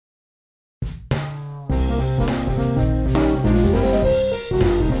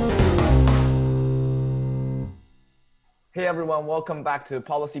Hey everyone, welcome back to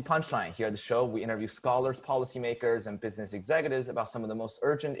Policy Punchline. Here at the show, we interview scholars, policymakers, and business executives about some of the most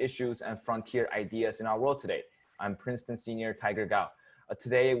urgent issues and frontier ideas in our world today. I'm Princeton senior Tiger Gao.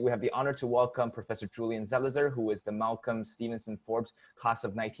 Today, we have the honor to welcome Professor Julian Zelizer, who is the Malcolm Stevenson Forbes Class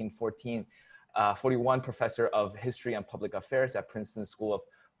of 1941 Professor of History and Public Affairs at Princeton School of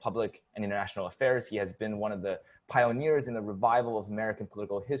Public and International Affairs. He has been one of the pioneers in the revival of American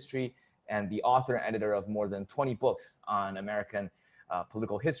political history and the author and editor of more than 20 books on American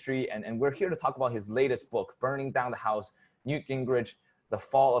political history. And we're here to talk about his latest book, Burning Down the House, Newt Gingrich, The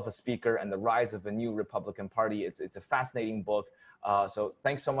Fall of a Speaker and the Rise of a New Republican Party. It's a fascinating book. So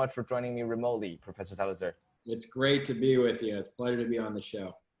thanks so much for joining me remotely, Professor Zelizer. It's great to be with you. It's a pleasure to be on the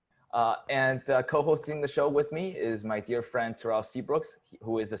show. And co-hosting the show with me is my dear friend Terrell Seabrooks,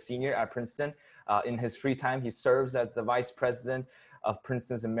 who is a senior at Princeton. In his free time, he serves as the vice president of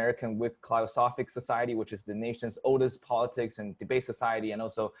Princeton's American Whig Cliosophic Society, which is the nation's oldest politics and debate society, and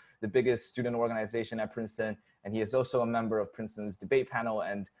also the biggest student organization at Princeton. And he is also a member of Princeton's debate panel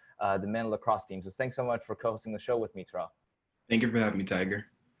and the men's lacrosse team. So thanks so much for co-hosting the show with me, Terrell. Thank you for having me, Tiger.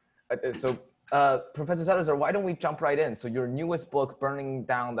 Professor Zelizer, why don't we jump right in? So your newest book, Burning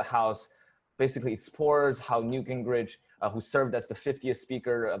Down the House, basically explores how Newt Gingrich, who served as the 50th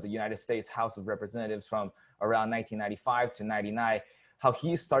Speaker of the United States House of Representatives from around 1995 to 99, how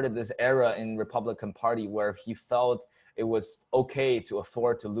he started this era in Republican Party where he felt it was okay to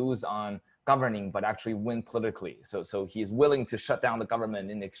afford to lose on governing, but actually win politically. So he's willing to shut down the government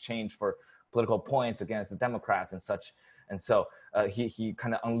in exchange for political points against the Democrats and such. And so he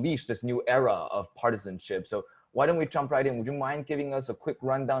kind of unleashed this new era of partisanship. So why don't we jump right in? Would you mind giving us a quick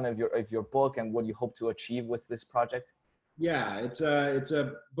rundown of your book and what you hope to achieve with this project? Yeah, it's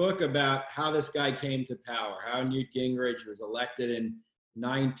a book about how this guy came to power, how Newt Gingrich was elected in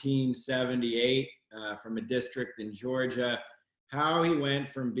 1978 from a district in Georgia, how he went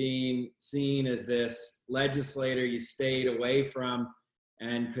from being seen as this legislator you stayed away from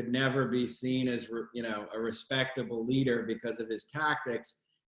and could never be seen as, a respectable leader because of his tactics,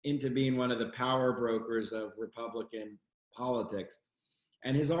 into being one of the power brokers of Republican politics.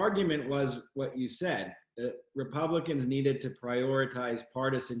 And his argument was what you said, that Republicans needed to prioritize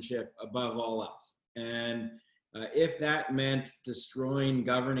partisanship above all else. And if that meant destroying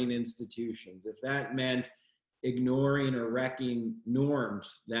governing institutions, if that meant ignoring or wrecking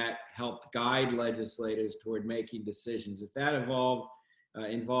norms that helped guide legislators toward making decisions, if that involved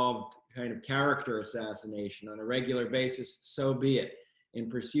kind of character assassination on a regular basis, so be it. In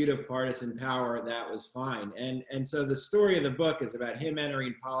pursuit of partisan power, that was fine. And so the story of the book is about him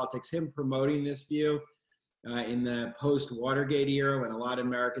entering politics, him promoting this view in the post-Watergate era when a lot of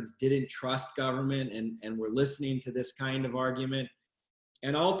Americans didn't trust government and were listening to this kind of argument.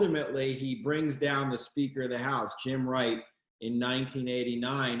 And ultimately, he brings down the Speaker of the House, Jim Wright, in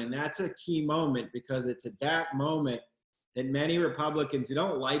 1989. And that's a key moment because it's at that moment that many Republicans who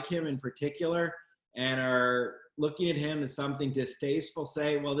don't like him in particular and are looking at him as something distasteful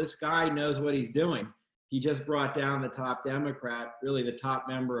say, well, this guy knows what he's doing. He just brought down the top Democrat, really the top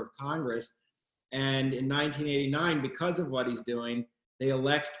member of Congress. And in 1989, because of what he's doing, they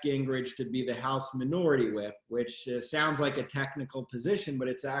elect Gingrich to be the House Minority Whip, which sounds like a technical position, but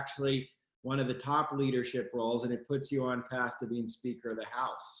it's actually one of the top leadership roles, and it puts you on path to being Speaker of the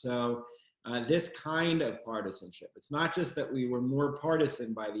House. So this kind of partisanship, it's not just that we were more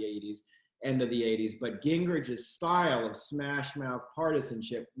partisan by the end of the 80s, but Gingrich's style of smash mouth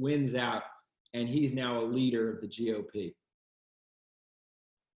partisanship wins out, and he's now a leader of the GOP.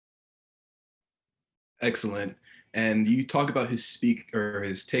 Excellent. And you talk about his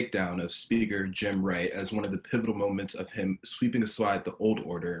takedown of Speaker Jim Wright as one of the pivotal moments of him sweeping aside the old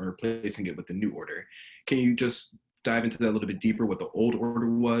order and replacing it with the new order. Can you just dive into that a little bit deeper, what the old order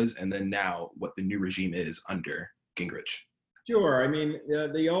was, and then now what the new regime is under Gingrich? Sure. I mean,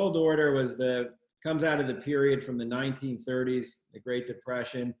 the old order comes out of the period from the 1930s, the Great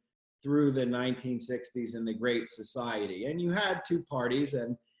Depression, through the 1960s and the Great Society. And you had two parties,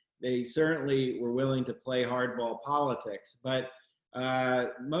 and they certainly were willing to play hardball politics. But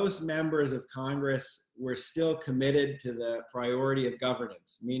most members of Congress were still committed to the priority of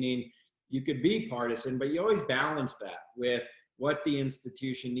governance, meaning you could be partisan, but you always balance that with what the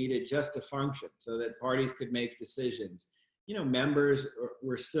institution needed just to function so that parties could make decisions. Members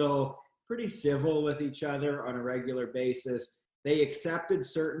were still pretty civil with each other on a regular basis. They accepted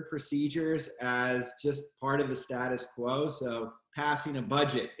certain procedures as just part of the status quo. So passing a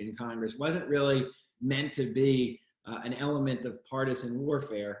budget in Congress wasn't really meant to be an element of partisan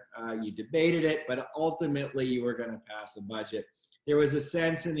warfare. You debated it, but ultimately you were going to pass a budget. There was a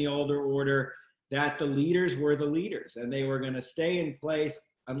sense in the older order that the leaders were the leaders and they were going to stay in place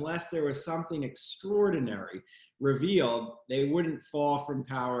unless there was something extraordinary revealed. They wouldn't fall from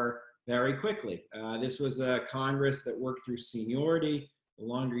power very quickly. This was a Congress that worked through seniority. The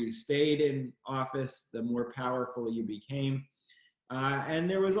longer you stayed in office, the more powerful you became. And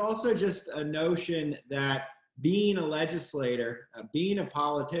there was also just a notion that being a legislator, being a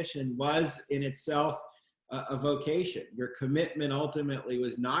politician was in itself a vocation. Your commitment ultimately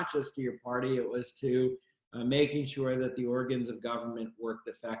was not just to your party, it was to making sure that the organs of government worked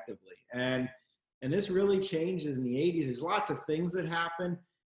effectively. And this really changes in the 80s. There's lots of things that happened,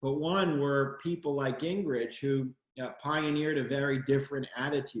 but one were people like Gingrich who pioneered a very different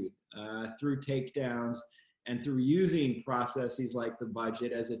attitude through takedowns and through using processes like the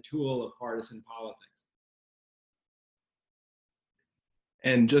budget as a tool of partisan politics.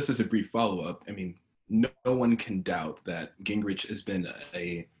 And just as a brief follow-up, I mean, no one can doubt that Gingrich has been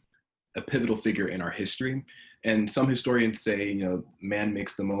a pivotal figure in our history. And some historians say, you know, man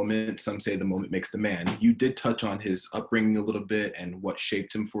makes the moment. Some say the moment makes the man. You did touch on his upbringing a little bit and what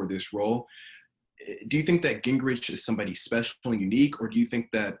shaped him for this role. Do you think that Gingrich is somebody special and unique, or do you think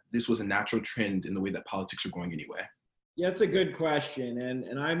that this was a natural trend in the way that politics are going anyway? Yeah, it's a good question.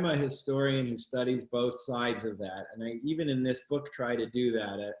 And I'm a historian who studies both sides of that. And I, even in this book, try to do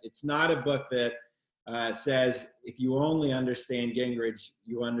that. It's not a book that says, if you only understand Gingrich,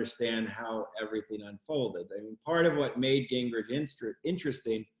 you understand how everything unfolded. I mean, part of what made Gingrich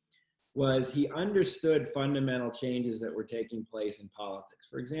interesting was he understood fundamental changes that were taking place in politics.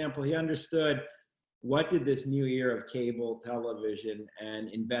 For example, he understood what did this new era of cable television and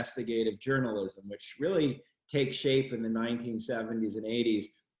investigative journalism, which really take shape in the 1970s and 80s,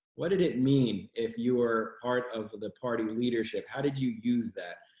 what did it mean if you were part of the party leadership? How did you use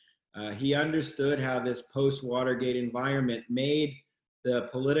that? He understood how this post-Watergate environment made the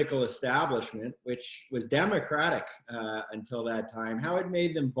political establishment, which was democratic until that time, how it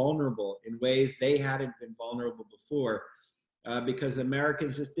made them vulnerable in ways they hadn't been vulnerable before, because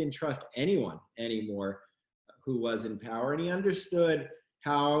Americans just didn't trust anyone anymore who was in power. And he understood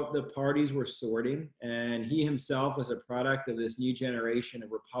how the parties were sorting, and he himself was a product of this new generation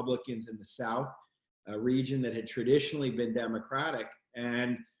of Republicans in the South, a region that had traditionally been Democratic.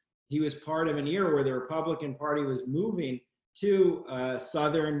 And he was part of an era where the Republican Party was moving to a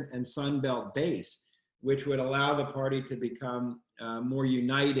Southern and Sun Belt base, which would allow the party to become more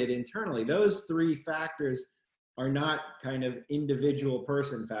united internally. Those three factors are not kind of individual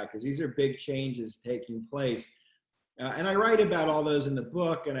person factors. These are big changes taking place. And I write about all those in the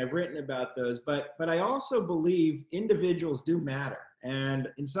book, and I've written about those, but I also believe individuals do matter. And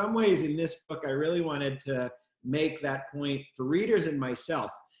in some ways in this book, I really wanted to make that point for readers and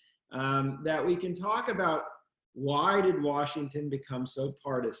myself, that we can talk about why did Washington become so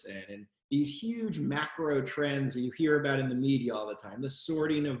partisan, and these huge macro trends you hear about in the media all the time, the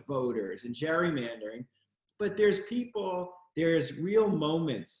sorting of voters and gerrymandering. But there's real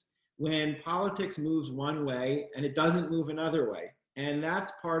moments when politics moves one way and it doesn't move another way. And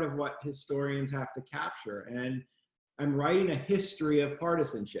that's part of what historians have to capture. And I'm writing a history of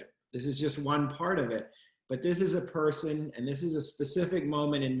partisanship. This is just one part of it. But this is a person, and this is a specific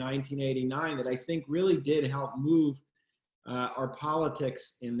moment in 1989 that I think really did help move our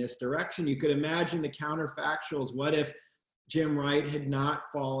politics in this direction. You could imagine the counterfactuals. What if Jim Wright had not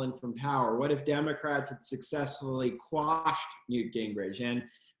fallen from power? What if Democrats had successfully quashed Newt Gingrich and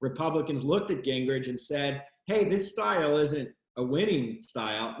Republicans looked at Gingrich and said, hey, this style isn't a winning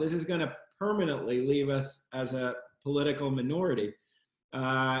style. This is going to permanently leave us as a political minority.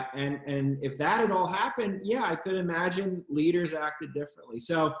 And if that had all happened, yeah, I could imagine leaders acted differently.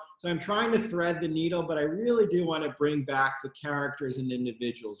 So I'm trying to thread the needle, but I really do want to bring back the characters and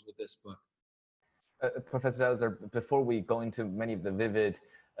individuals with this book. Professor Zelizer, before we go into many of the vivid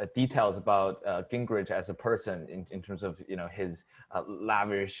details about Gingrich as a person in terms of his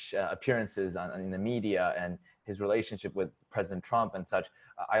lavish appearances in the media and his relationship with President Trump and such,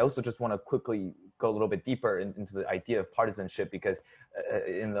 I also just want to quickly go a little bit deeper into the idea of partisanship, because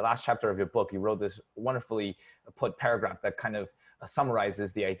in the last chapter of your book, you wrote this wonderfully put paragraph that kind of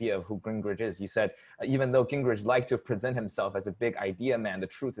summarizes the idea of who Gingrich is. You said, even though Gingrich liked to present himself as a big idea man, the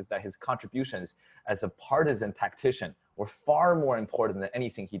truth is that his contributions as a partisan tactician were far more important than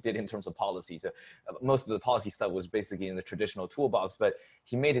anything he did in terms of policy. So most of the policy stuff was basically in the traditional toolbox, but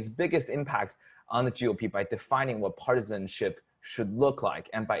he made his biggest impact on the GOP by defining what partisanship should look like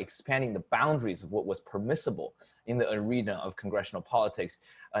and by expanding the boundaries of what was permissible in the arena of congressional politics,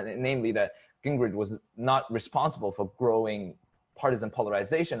 namely that Gingrich was not responsible for growing partisan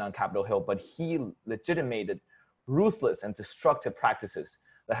polarization on Capitol Hill, but he legitimated ruthless and destructive practices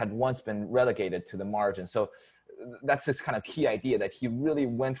that had once been relegated to the margin. So that's this kind of key idea that he really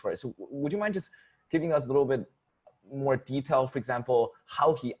went for it. So would you mind just giving us a little bit more detail, for example,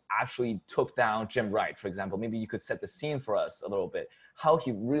 how he actually took down Jim Wright, for example? Maybe you could set the scene for us a little bit, how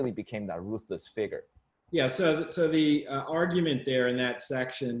he really became that ruthless figure. Yeah, so the argument there in that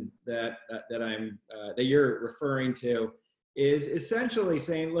section that you're referring to is essentially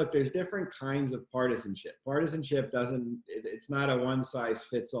saying, look, there's different kinds of partisanship. Partisanship it's not a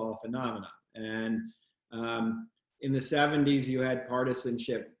one-size-fits-all phenomenon. And in the 70s, you had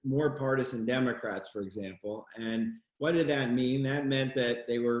partisanship, more partisan Democrats, for example. And what did that mean? That meant that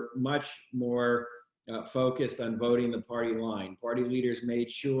they were much more focused on voting the party line. Party leaders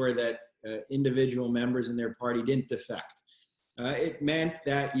made sure that individual members in their party didn't defect. It meant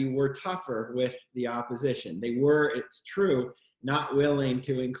that you were tougher with the opposition. They were, it's true, not willing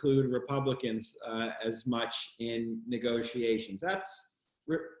to include Republicans as much in negotiations.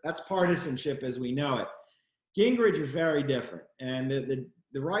 That's partisanship as we know it. Gingrich was very different. And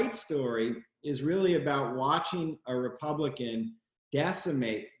the Wright story is really about watching a Republican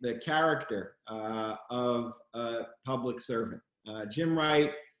decimate the character of a public servant. Jim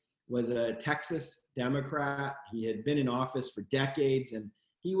Wright was a Texas Democrat. He had been in office for decades, and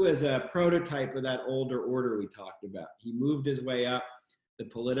he was a prototype of that older order we talked about. He moved his way up the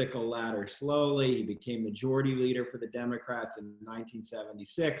political ladder slowly. He became majority leader for the Democrats in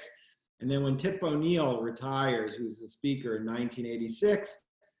 1976. And then when Tip O'Neill retires, who was the speaker in 1986,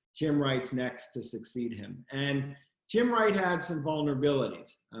 Jim Wright's next to succeed him. And Jim Wright had some vulnerabilities.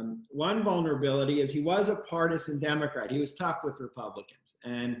 One vulnerability is he was a partisan Democrat. He was tough with Republicans,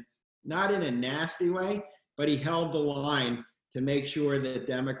 and not in a nasty way, but he held the line to make sure that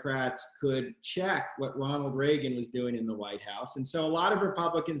Democrats could check what Ronald Reagan was doing in the White House. And so a lot of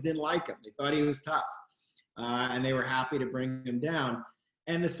Republicans didn't like him. They thought he was tough, and they were happy to bring him down.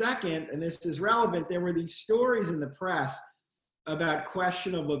 And the second, and this is relevant, there were these stories in the press about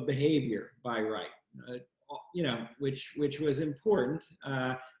questionable behavior by Wright, which was important.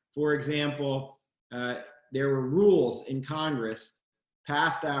 For example, there were rules in Congress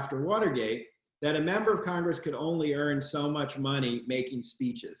passed after Watergate that a member of Congress could only earn so much money making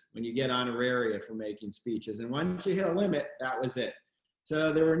speeches when you get honoraria for making speeches. And once you hit a limit, that was it.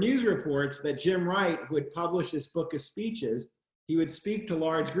 So there were news reports that Jim Wright, who had published this book of speeches, he would speak to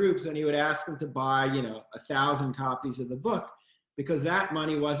large groups and he would ask them to buy, 1,000 copies of the book because that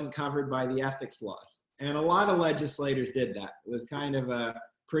money wasn't covered by the ethics laws. And a lot of legislators did that. It was kind of a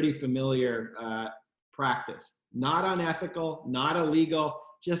pretty familiar practice. Not unethical, not illegal,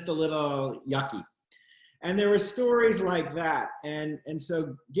 just a little yucky. And there were stories like that. And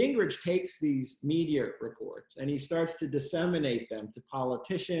so Gingrich takes these media reports and he starts to disseminate them to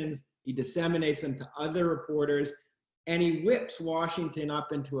politicians. He disseminates them to other reporters, and he whips Washington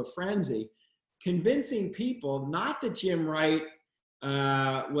up into a frenzy, convincing people not that Jim Wright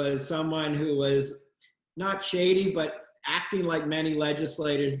was someone who was not shady, but acting like many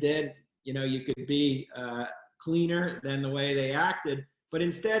legislators did. You could be cleaner than the way they acted, but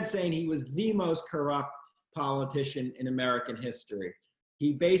instead saying he was the most corrupt politician in American history.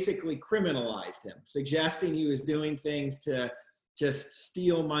 He basically criminalized him, suggesting he was doing things to just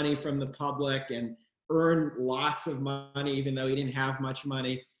steal money from the public and earn lots of money, even though he didn't have much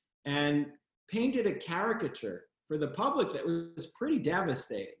money, and painted a caricature for the public that was pretty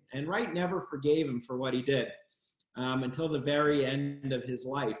devastating. And Wright never forgave him for what he did until the very end of his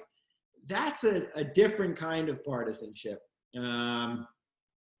life. That's a different kind of partisanship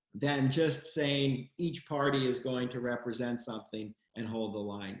than just saying each party is going to represent something and hold the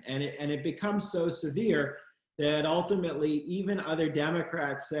line. And it becomes so severe that ultimately even other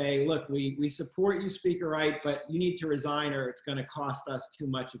Democrats say, look, we support you, Speaker Wright, but you need to resign or it's going to cost us too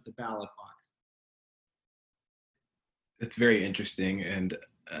much at the ballot box. It's very interesting. And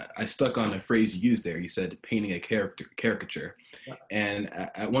I stuck on a phrase you used there. You said painting a caricature. Yeah. And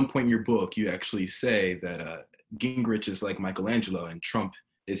at one point in your book, you actually say that Gingrich is like Michelangelo and Trump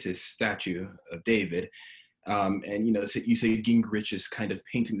is his statue of David. And you say Gingrich is kind of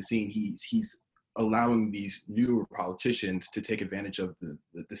painting the scene. He's allowing these newer politicians to take advantage of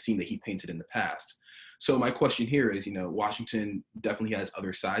the scene that he painted in the past. So my question here is, Washington definitely has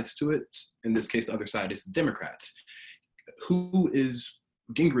other sides to it. In this case, the other side is the Democrats. Who is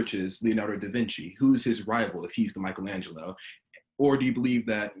Gingrich's Leonardo da Vinci? Who's his rival if he's the Michelangelo? Or do you believe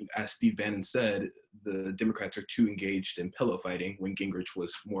that, as Steve Bannon said, the Democrats are too engaged in pillow fighting when Gingrich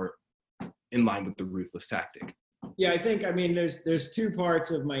was more in line with the ruthless tactic? Yeah, I think, there's two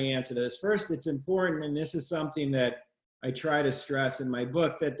parts of my answer to this. First, it's important, and this is something that I try to stress in my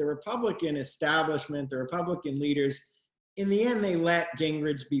book, that the Republican establishment, the Republican leaders in the end, they let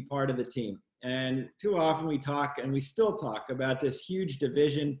Gingrich be part of the team. And too often we talk, and we still talk, about this huge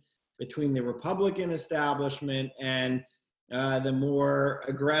division between the Republican establishment and the more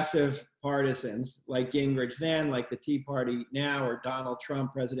aggressive partisans like Gingrich then, like the Tea Party now, or Donald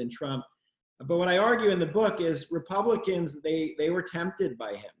Trump, President Trump. But what I argue in the book is Republicans, they were tempted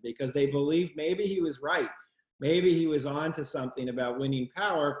by him because they believed maybe he was right. Maybe he was onto something about winning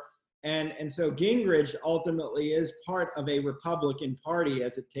power. And so Gingrich ultimately is part of a Republican Party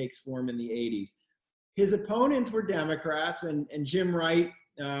as it takes form in the 80s. His opponents were Democrats, and Jim Wright,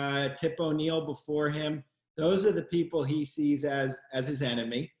 Tip O'Neill before him. Those are the people he sees as his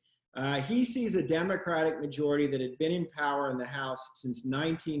enemy. He sees a Democratic majority that had been in power in the House since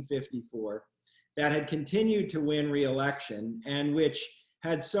 1954, that had continued to win re-election, and which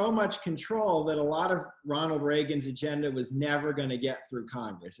had so much control that a lot of Ronald Reagan's agenda was never going to get through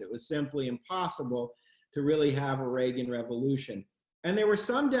Congress. It was simply impossible to really have a Reagan revolution. And there were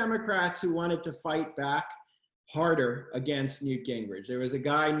some Democrats who wanted to fight back harder against Newt Gingrich. There was a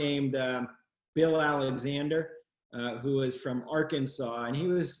guy named Bill Alexander, who was from Arkansas, and he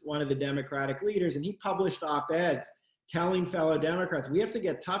was one of the Democratic leaders, and he published op-eds telling fellow Democrats, we have to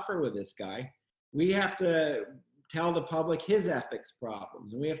get tougher with this guy. We have to tell the public his ethics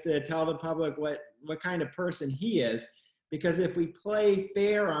problems, and we have to tell the public what kind of person he is, because if we play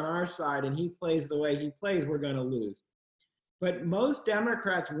fair on our side and he plays the way he plays, we're going to lose. But most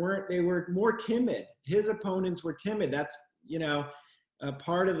Democrats weren't. They were more timid. His opponents were timid. That's,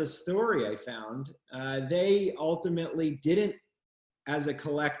 part of the story I found. They ultimately didn't, as a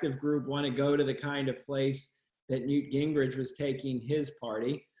collective group, want to go to the kind of place that Newt Gingrich was taking his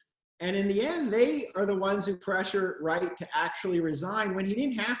party. And in the end, they are the ones who pressure Wright to actually resign when he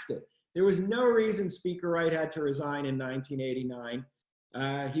didn't have to. There was no reason Speaker Wright had to resign in 1989.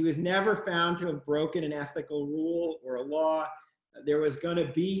 He was never found to have broken an ethical rule or a law. There was going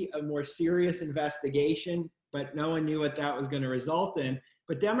to be a more serious investigation, but no one knew what that was going to result in.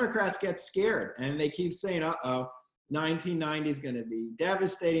 But Democrats get scared, and they keep saying, 1990 is going to be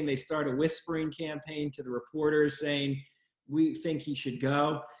devastating. They start a whispering campaign to the reporters saying, we think he should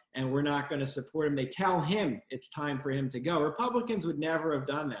go, and we're not going to support him. They tell him it's time for him to go. Republicans would never have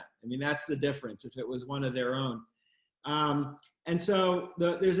done that. I mean, that's the difference if it was one of their own. And so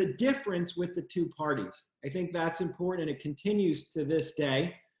there's a difference with the two parties. I think that's important, and it continues to this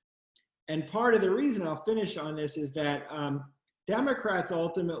day. And part of the reason, I'll finish on this, is that Democrats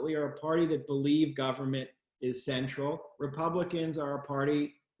ultimately are a party that believe government is central. Republicans are a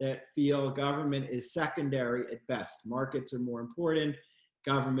party that feel government is secondary at best. Markets are more important.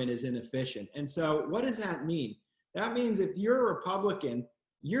 Government is inefficient. And so what does that mean? That means if you're a Republican,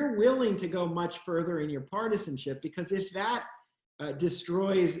 you're willing to go much further in your partisanship, because if that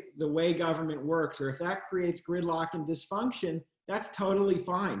destroys the way government works, or if that creates gridlock and dysfunction, that's totally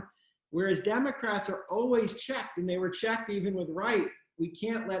fine. Whereas Democrats are always checked, and they were checked even with Wright. We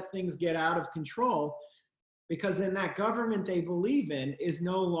can't let things get out of control, because then that government they believe in is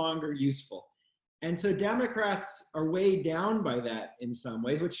no longer useful. And so Democrats are weighed down by that in some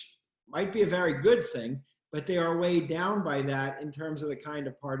ways, which might be a very good thing, but they are weighed down by that in terms of the kind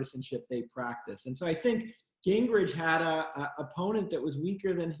of partisanship they practice. And so I think Gingrich had a opponent that was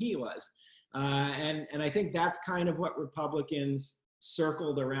weaker than he was. And I think that's kind of what Republicans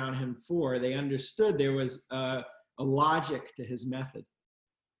circled around him for. They understood there was a logic to his method.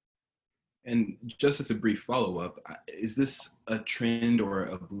 And just as a brief follow-up, is this a trend or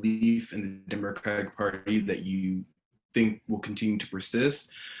a belief in the Democratic Party that you think will continue to persist?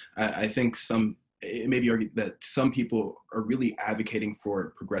 I think it may be argued that some people are really advocating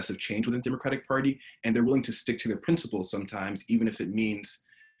for progressive change within the Democratic Party, and they're willing to stick to their principles sometimes, even if it means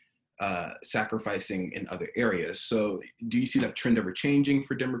sacrificing in other areas. So do you see that trend ever changing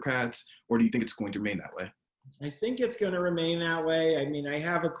for Democrats, or do you think it's going to remain that way? I think it's going to remain that way. I mean, I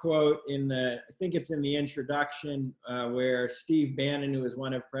have a quote I think it's in the introduction, where Steve Bannon, who was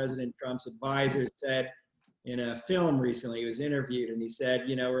one of President Trump's advisors, said in a film recently, he was interviewed, and he said,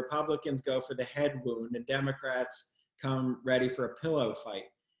 Republicans go for the head wound and Democrats come ready for a pillow fight.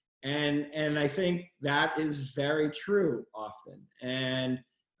 And I think that is very true often. And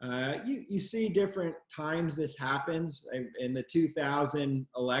you see different times this happens. In the 2000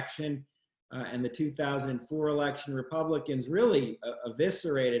 election, and the 2004 election, Republicans really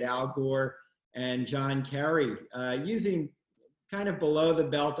eviscerated Al Gore and John Kerry, using kind of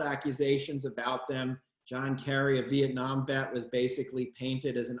below-the-belt accusations about them. John Kerry, a Vietnam vet, was basically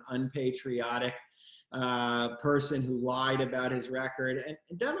painted as an unpatriotic person who lied about his record.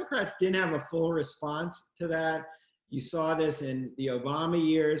 And Democrats didn't have a full response to that. You saw this in the Obama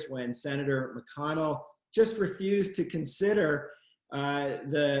years when Senator McConnell just refused to consider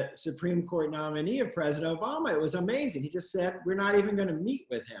the Supreme Court nominee of President Obama. It was amazing. He just said, we're not even going to meet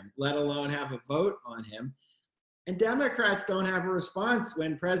with him, let alone have a vote on him. And Democrats don't have a response.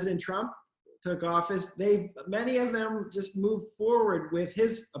 When President Trump took office, many of them just moved forward with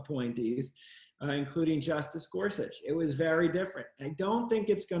his appointees, including Justice Gorsuch. It was very different. I don't think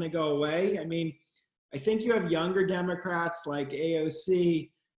it's going to go away. I mean, I think you have younger Democrats like AOC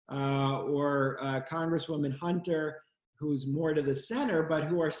or Congresswoman Hunter, who's more to the center, but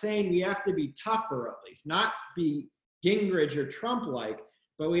who are saying we have to be tougher, at least, not be Gingrich or Trump-like,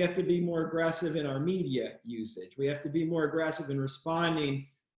 but we have to be more aggressive in our media usage. We have to be more aggressive in responding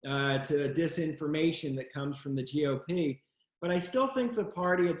to disinformation that comes from the GOP. But I still think the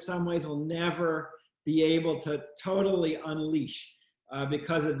party in some ways will never be able to totally unleash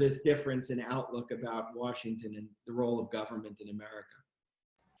because of this difference in outlook about Washington and the role of government in America.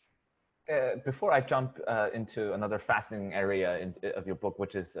 Before I jump into another fascinating area of your book,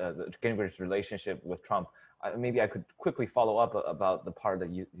 which is the Gingrich's relationship with Trump, maybe I could quickly follow up about the part that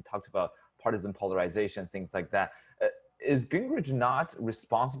you talked about, partisan polarization, things like that. Is Gingrich not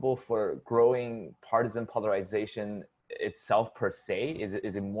responsible for growing partisan polarization itself per se?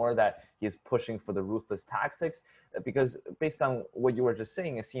 Is it more that he is pushing for the ruthless tactics? Because based on what you were just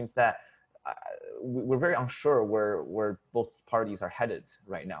saying, it seems that we're very unsure where both parties are headed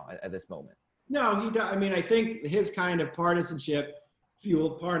right now at this moment. No, I mean, I think his kind of partisanship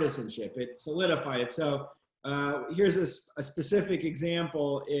fueled partisanship. It solidified it. So here's a specific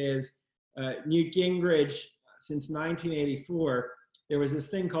example is Newt Gingrich, since 1984, there was this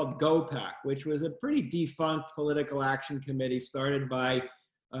thing called GOPAC, which was a pretty defunct political action committee started by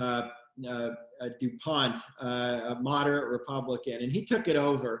DuPont, a moderate Republican, and he took it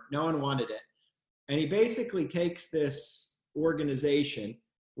over. No one wanted it. And he basically takes this organization,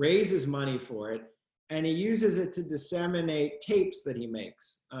 raises money for it, and he uses it to disseminate tapes that he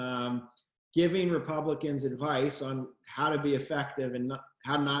makes, giving Republicans advice on how to be effective and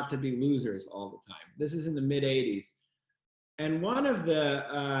how not to be losers all the time. This is in the mid-'80s. And one of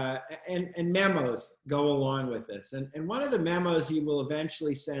the, and memos go along with this. And one of the memos he will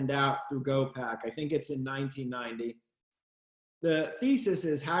eventually send out through GOPAC, I think it's in 1990, the thesis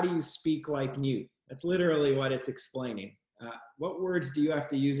is, how do you speak like Newt? That's literally what it's explaining. What words do you have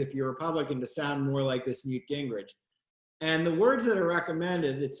to use if you're Republican to sound more like this Newt Gingrich? And the words that are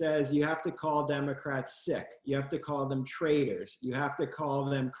recommended, it says you have to call Democrats sick. You have to call them traitors. You have to call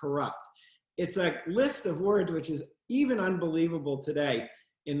them corrupt. It's a list of words which is even unbelievable today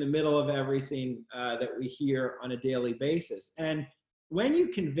in the middle of everything that we hear on a daily basis. And when you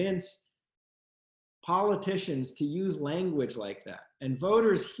convince politicians to use language like that, and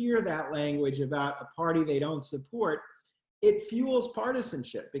voters hear that language about a party they don't support, it fuels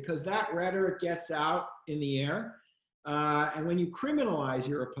partisanship because that rhetoric gets out in the air. And when you criminalize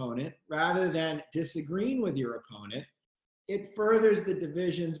your opponent, rather than disagreeing with your opponent, it furthers the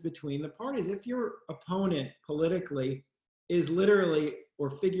divisions between the parties. If your opponent politically is literally or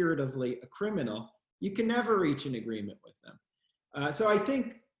figuratively a criminal, you can never reach an agreement with them. So I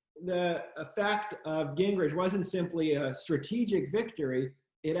think the effect of Gingrich wasn't simply a strategic victory,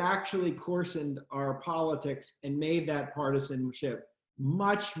 it actually coarsened our politics and made that partisanship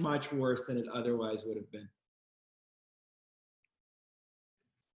much, much worse than it otherwise would have been.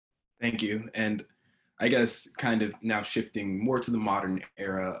 Thank you. And I guess kind of now shifting more to the modern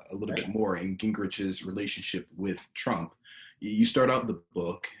era a little bit more in Gingrich's relationship with Trump. You start out the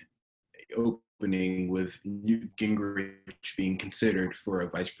book opening with Newt Gingrich being considered for a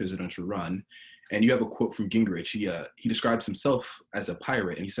vice presidential run. And you have a quote from Gingrich. He describes himself as a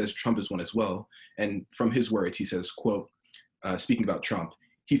pirate, and he says Trump is one as well. And from his words, he says, quote, speaking about Trump,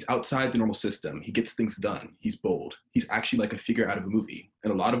 he's outside the normal system. He gets things done. He's bold. He's actually like a figure out of a movie.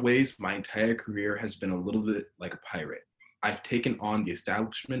 In a lot of ways, my entire career has been a little bit like a pirate. I've taken on the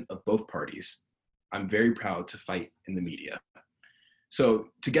establishment of both parties. I'm very proud to fight in the media. So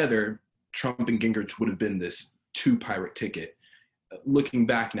together, Trump and Gingrich would have been this two-pirate ticket. Looking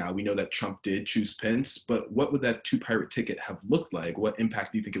back now, we know that Trump did choose Pence, but what would that two-pirate ticket have looked like? What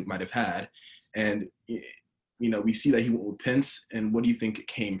impact do you think it might have had? And we see that he went with Pence, and what do you think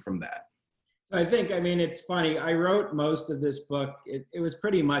came from that? I think, it's funny. I wrote most of this book. It was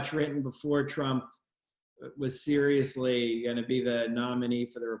pretty much written before Trump was seriously going to be the nominee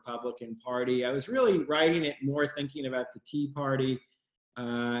for the Republican Party. I was really writing it more thinking about the Tea Party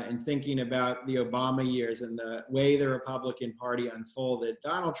and thinking about the Obama years and the way the Republican Party unfolded.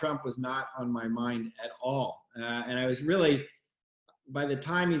 Donald Trump was not on my mind at all. And I was really, by the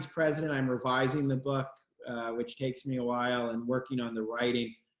time he's president, I'm revising the book, which takes me a while, and working on the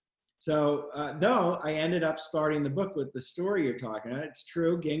writing. So though I ended up starting the book with the story you're talking about, it's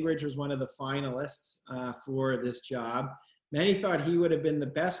true, Gingrich was one of the finalists for this job. Many thought he would have been the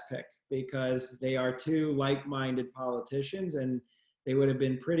best pick because they are two like-minded politicians and they would have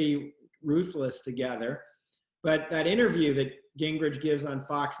been pretty ruthless together. But that interview that Gingrich gives on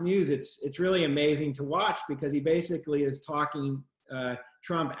Fox News, it's really amazing to watch because he basically is talking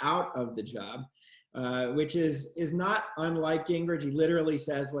Trump out of the job. Which is not unlike Gingrich. He literally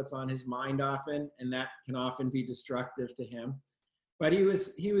says what's on his mind often, and that can often be destructive to him. But he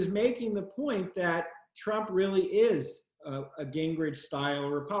was making the point that Trump really is a Gingrich-style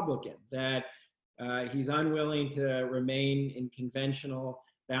Republican, that he's unwilling to remain in conventional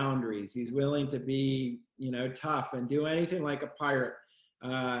boundaries. He's willing to be, tough and do anything like a pirate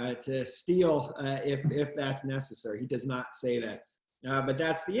to steal if that's necessary. He does not say that. But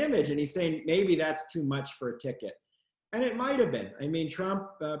that's the image. And he's saying maybe that's too much for a ticket. And it might have been. I mean, Trump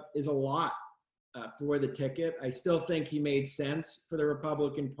is a lot for the ticket. I still think he made sense for the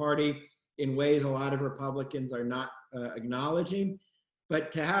Republican Party in ways a lot of Republicans are not acknowledging.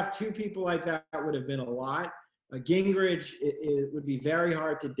 But to have two people like that would have been a lot. Gingrich, it would be very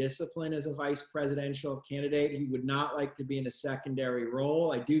hard to discipline as a vice presidential candidate. He would not like to be in a secondary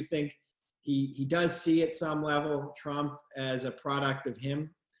role. I do think he does see at some level Trump as a product of him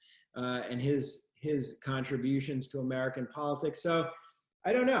and his contributions to American politics. So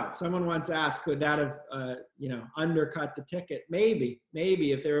I don't know. Someone once asked, could that have undercut the ticket? Maybe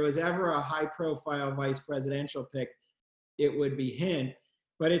if there was ever a high-profile vice presidential pick, it would be him.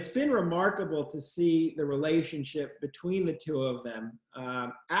 But it's been remarkable to see the relationship between the two of them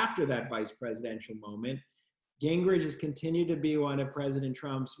after that vice presidential moment. Gingrich has continued to be one of President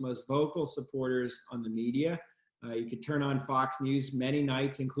Trump's most vocal supporters on the media. You could turn on Fox News many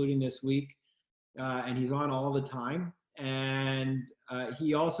nights, including this week, and he's on all the time. And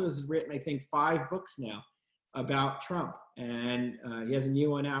he also has written, I think, 5 books now about Trump. And he has a new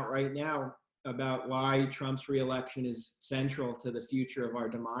one out right now about why Trump's reelection is central to the future of our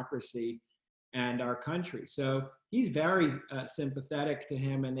democracy and our country. So he's very sympathetic to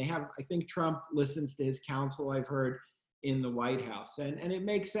him, and I think Trump listens to his counsel, I've heard, in the White House. And it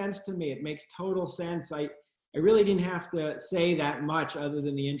makes sense to me. It makes total sense. I really didn't have to say that much other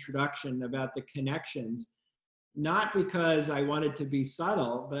than the introduction about the connections, not because I wanted to be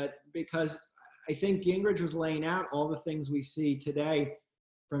subtle, but because I think Gingrich was laying out all the things we see today,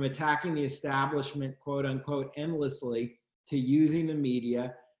 from attacking the establishment, quote unquote, endlessly, to using the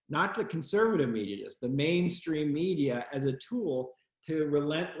media, not the conservative media, just the mainstream media, as a tool to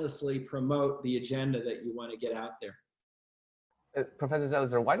relentlessly promote the agenda that you want to get out there. Professor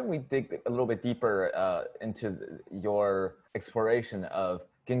Zelizer, why don't we dig a little bit deeper into your exploration of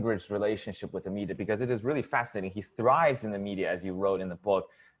Gingrich's relationship with the media, because it is really fascinating. He thrives in the media, as you wrote in the book.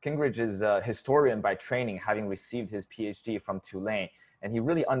 Gingrich is a historian by training, having received his PhD from Tulane, and he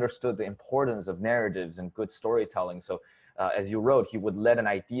really understood the importance of narratives and good storytelling. So as you wrote, he would let an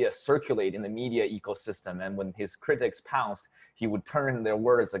idea circulate in the media ecosystem, and when his critics pounced, he would turn their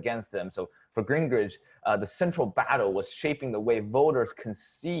words against them. So for Gingrich, the central battle was shaping the way voters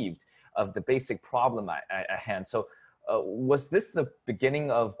conceived of the basic problem at hand. So was this the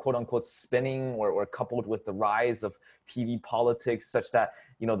beginning of quote unquote spinning, or coupled with the rise of TV politics, such that,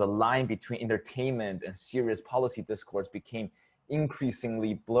 the line between entertainment and serious policy discourse became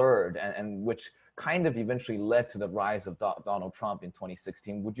increasingly blurred, and which kind of eventually led to the rise of Donald Trump in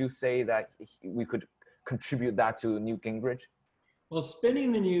 2016. Would you say that we could contribute that to Newt Gingrich? Well,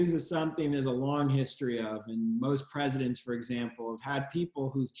 spinning the news is something there's a long history of, and most presidents, for example, have had people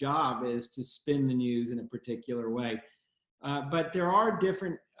whose job is to spin the news in a particular way. But there are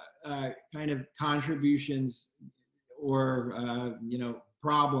different kind of contributions or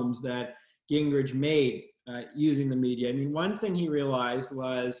problems that Gingrich made using the media. I mean, one thing he realized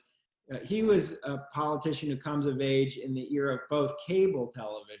was he was a politician who comes of age in the era of both cable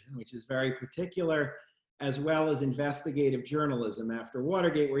television, which is very particular, as well as investigative journalism after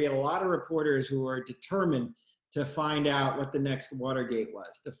Watergate, where you had a lot of reporters who were determined to find out what the next Watergate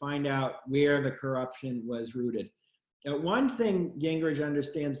was, to find out where the corruption was rooted. One thing Gingrich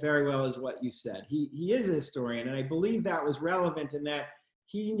understands very well is what you said. He is a historian, and I believe that was relevant in that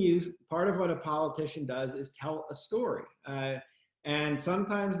he knew part of what a politician does is tell a story. And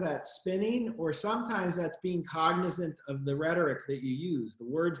sometimes that's spinning, or sometimes that's being cognizant of the rhetoric that you use, the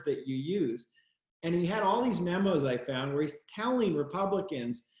words that you use. And he had all these memos I found where he's telling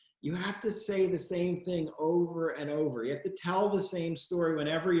Republicans, you have to say the same thing over and over. You have to tell the same story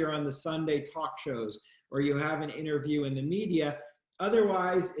whenever you're on the Sunday talk shows or you have an interview in the media.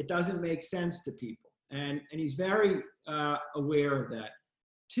 Otherwise, it doesn't make sense to people. And he's very aware of that.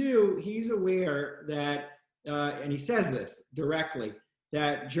 Two, he's aware that, and he says this directly,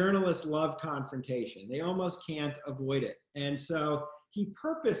 that journalists love confrontation. They almost can't avoid it. And so he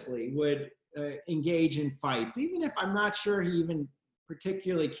purposely would engage in fights, even if I'm not sure he even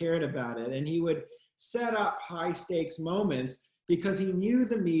particularly cared about it. And he would set up high stakes moments because he knew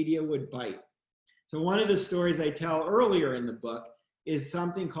the media would bite. So one of the stories I tell earlier in the book is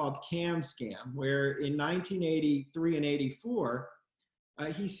something called Cam Scam, where in 1983 and 84,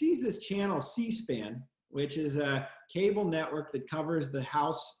 he sees this channel C-SPAN, which is a cable network that covers the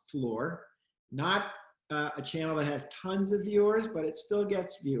House floor, not a channel that has tons of viewers, but it still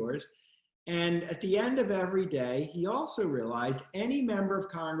gets viewers. And at the end of every day, he also realized any member of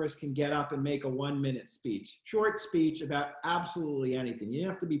Congress can get up and make a 1-minute speech, short speech about absolutely anything. You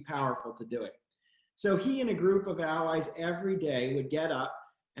don't have to be powerful to do it. So he and a group of allies every day would get up,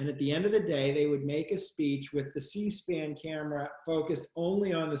 and at the end of the day, they would make a speech with the C-SPAN camera focused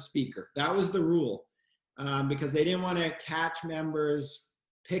only on the speaker. That was the rule, because they didn't want to catch members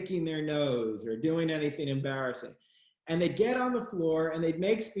picking their nose or doing anything embarrassing. And they'd get on the floor and they'd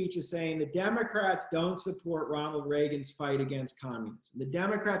make speeches saying the Democrats don't support Ronald Reagan's fight against communism. The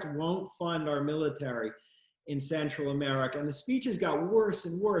Democrats won't fund our military in Central America. And the speeches got worse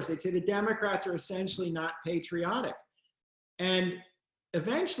and worse. They'd say the Democrats are essentially not patriotic. And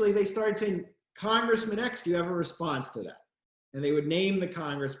eventually they started saying, Congressman X, do you have a response to that? And they would name the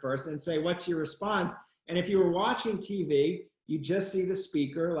congressperson and say, what's your response? And if you were watching TV, you just see the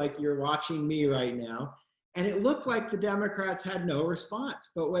speaker like you're watching me right now. And it looked like the Democrats had no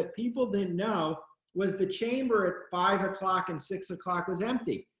response. But what people didn't know was the chamber at 5 o'clock and 6 o'clock was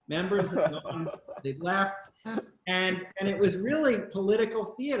empty. Members had gone, they'd left. And it was really political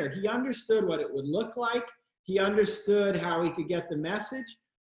theater. He understood what it would look like. He understood how he could get the message.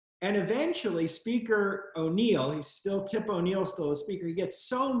 And eventually, Speaker O'Neill, he's still, Tip O'Neill's still a speaker, he gets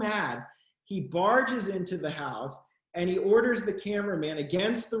so mad, he barges into the House and he orders the cameraman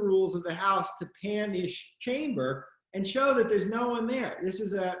against the rules of the House to pan the chamber and show that there's no one there. This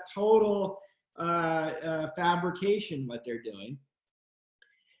is a total fabrication, what they're doing.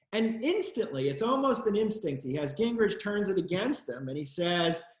 And instantly, it's almost an instinct. He has Gingrich turns it against him and he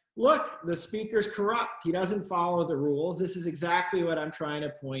says, look, the speaker's corrupt. He doesn't follow the rules. This is exactly what I'm trying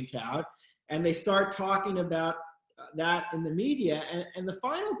to point out. And they start talking about that in the media. And the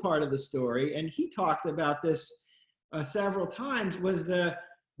final part of the story, and he talked about this several times, was the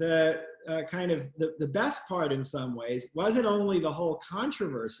best part in some ways wasn't only the whole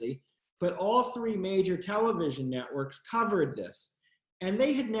controversy, but all three major television networks covered this. And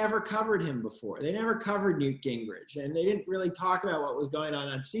they had never covered him before. They never covered Newt Gingrich. And they didn't really talk about what was going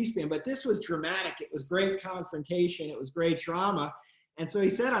on C-SPAN. But this was dramatic. It was great confrontation. It was great drama. And so he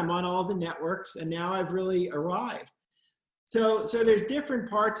said, I'm on all the networks, and now I've really arrived. So there's different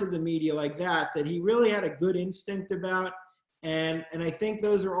parts of the media like that he really had a good instinct about. And I think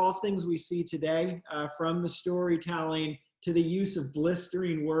those are all things we see today, from the storytelling to the use of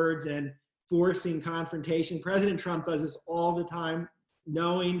blistering words and forcing confrontation. President Trump does this all the time,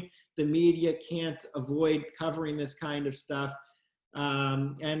 knowing the media can't avoid covering this kind of stuff.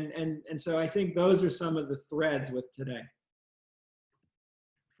 And so I think those are some of the threads with today.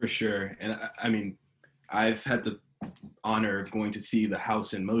 For sure. And I mean, I've had the honor of going to see the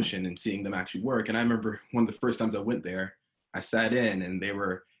House in motion and seeing them actually work. And I remember one of the first times I went there, I sat in and there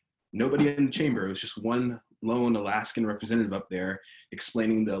were nobody in the chamber. It was just one lone Alaskan representative up there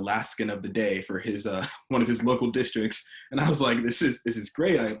explaining the Alaskan of the day for his one of his local districts. And I was like, this is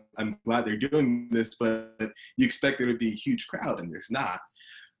great. I'm glad they're doing this, but you expect there to be a huge crowd and there's not.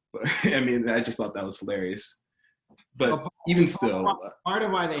 But I mean, I just thought that was hilarious. But well, even still, part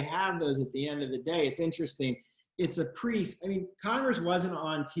of why they have those at the end of the day, it's interesting. It's I mean, Congress wasn't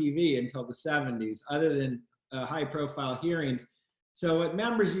on TV until the 70s, other than high-profile hearings. So what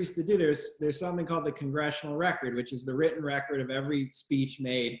members used to do, there's something called the congressional record, which is the written record of every speech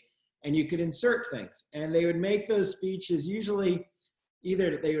made, and you could insert things. And they would make those speeches usually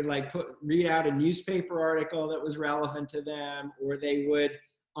either they would read out a newspaper article that was relevant to them, or they would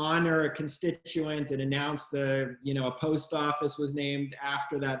honor a constituent and announce a post office was named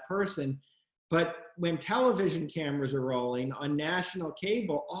after that person. But when television cameras are rolling on national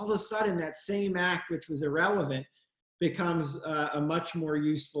cable, all of a sudden that same act, which was irrelevant, becomes a much more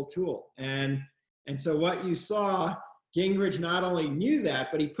useful tool. And so what you saw, Gingrich not only knew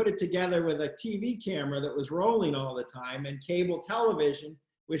that, but he put it together with a TV camera that was rolling all the time and cable television,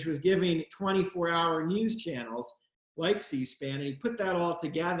 which was giving 24-hour news channels like C-SPAN, and he put that all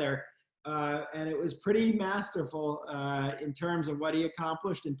together. And it was pretty masterful in terms of what he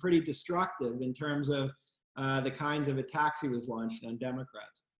accomplished, and pretty destructive in terms of the kinds of attacks he was launching on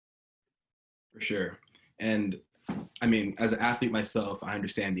Democrats. For sure. And I mean, as an athlete myself, I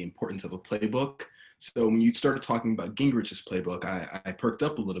understand the importance of a playbook. So when you started talking about Gingrich's playbook, I perked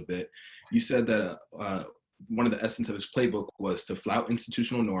up a little bit. You said that one of the essence of his playbook was to flout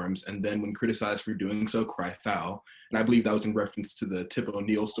institutional norms, and then when criticized for doing so, cry foul. And I believe that was in reference to the Tip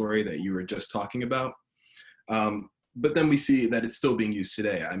O'Neill story that you were just talking about. But then we see that it's still being used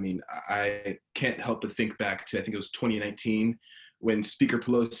today. I mean, I can't help but think back to, I think it was 2019, when Speaker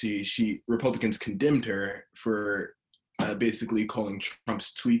Pelosi, Republicans condemned her for basically calling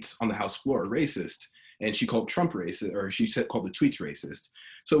Trump's tweets on the House floor racist. And she called Trump racist, or called the tweets racist.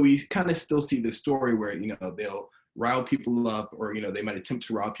 So we kind of still see this story where, they'll rile people up, or, they might attempt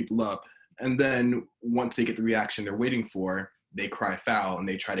to rile people up. And then once they get the reaction they're waiting for, they cry foul and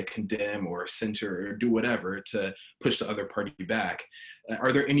they try to condemn or censure or do whatever to push the other party back.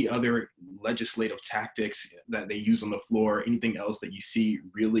 Are there any other legislative tactics that they use on the floor? Anything else that you see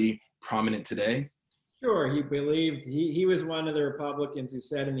really prominent today? Sure. He was one of the Republicans who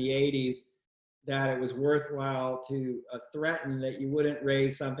said in the 80s that it was worthwhile to threaten that you wouldn't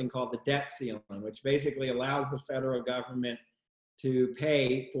raise something called the debt ceiling, which basically allows the federal government to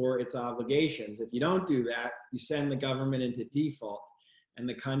pay for its obligations. If you don't do that, you send the government into default, and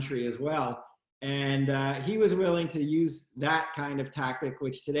the country as well. And he was willing to use that kind of tactic,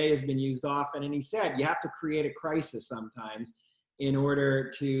 which today has been used often. And he said, you have to create a crisis sometimes in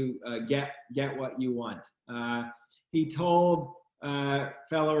order to get what you want. He told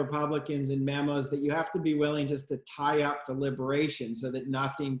fellow Republicans in memos that you have to be willing just to tie up deliberation so that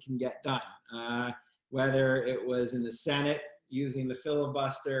nothing can get done, whether it was in the Senate using the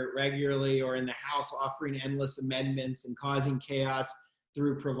filibuster regularly, or in the House offering endless amendments and causing chaos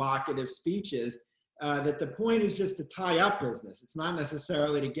through provocative speeches, that the point is just to tie up business. It's not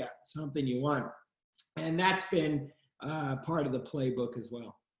necessarily to get something you want. And that's been part of the playbook as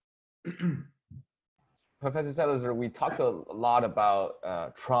well. Professor Zelizer, we talked a lot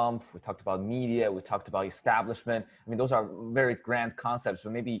about Trump, we talked about media, we talked about establishment. I mean, those are very grand concepts,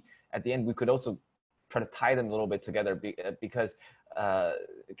 but maybe at the end we could also try to tie them a little bit together, because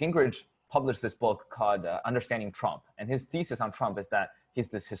Gingrich published this book called Understanding Trump. And his thesis on Trump is that he's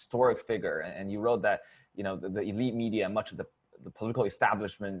this historic figure. And you wrote that, the elite media, much of the political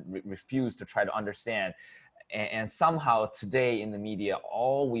establishment refused to try to understand. And somehow today in the media,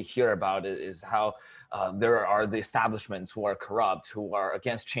 all we hear about is how there are the establishments who are corrupt, who are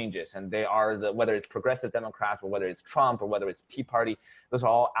against changes. And they are whether it's progressive Democrats or whether it's Trump or whether it's Tea Party, those are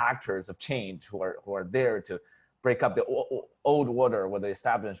all actors of change who are there to break up the old order or the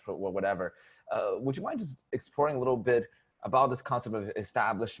establishment or whatever. Would you mind just exploring a little bit about this concept of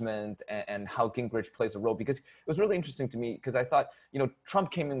establishment and how Gingrich plays a role? Because it was really interesting to me, because I thought,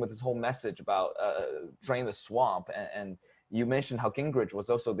 Trump came in with this whole message about drain the swamp. And you mentioned how Gingrich was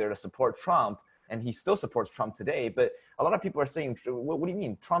also there to support Trump, and he still supports Trump today. But a lot of people are saying, what do you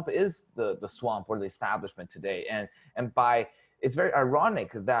mean? Trump is the swamp or the establishment today. And it's very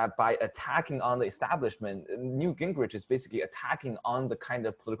ironic that by attacking on the establishment, Newt Gingrich is basically attacking on the kind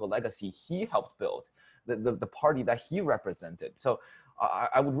of political legacy he helped build, the party that he represented. So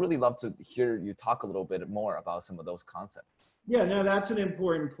I would really love to hear you talk a little bit more about some of those concepts. Yeah, no, that's an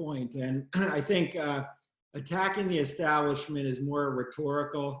important point. And I think attacking the establishment is more a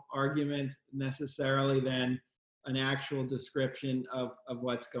rhetorical argument necessarily than an actual description of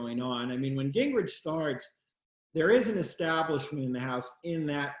what's going on. I mean, when Gingrich starts, there is an establishment in the House in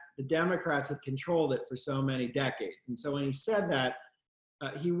that the Democrats have controlled it for so many decades. And so when he said that,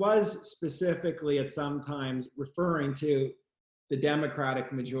 he was specifically at some times referring to the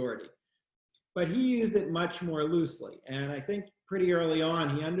Democratic majority. But he used it much more loosely. And I think pretty early on,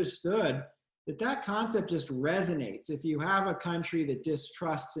 he understood that concept just resonates. If you have a country that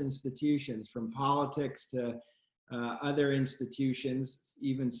distrusts institutions, from politics to other institutions,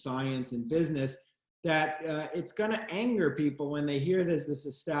 even science and business, that it's going to anger people when they hear this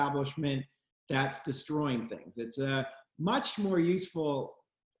establishment that's destroying things. It's a much more useful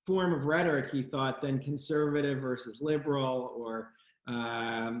form of rhetoric, he thought, than conservative versus liberal, or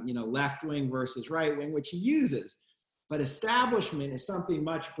left-wing versus right-wing, which he uses. But establishment is something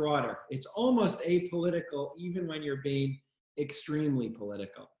much broader. It's almost apolitical, even when you're being extremely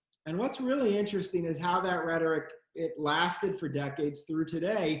political. And what's really interesting is how that rhetoric, it lasted for decades through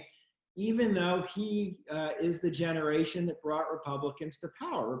today, even though he is the generation that brought Republicans to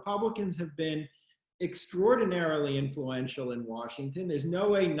power. Republicans have been extraordinarily influential in Washington. There's no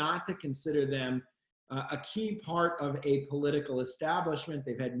way not to consider them a key part of a political establishment.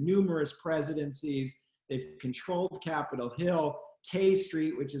 They've had numerous presidencies. They've controlled Capitol Hill. K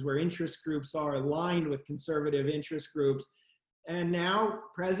Street, which is where interest groups are aligned with conservative interest groups. And now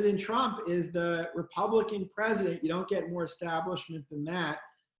President Trump is the Republican president. You don't get more establishment than that,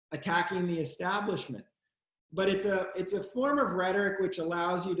 attacking the establishment. But it's a form of rhetoric which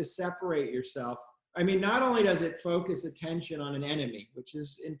allows you to separate yourself. I mean, not only does it focus attention on an enemy, which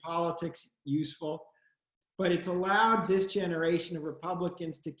is in politics useful, but it's allowed this generation of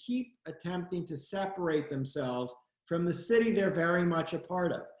Republicans to keep attempting to separate themselves from the city they're very much a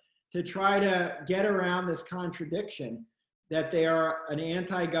part of, to try to get around this contradiction that they are an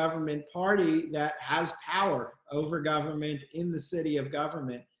anti-government party that has power over government in the city of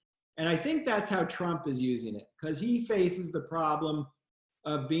government. And I think that's how Trump is using it, because he faces the problem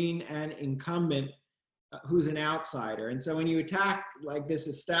of being an incumbent who's an outsider. And so when you attack like this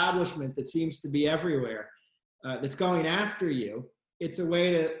establishment that seems to be everywhere, that's going after you, it's a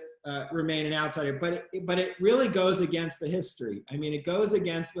way to remain an outsider. But it really goes against the history. I mean, it goes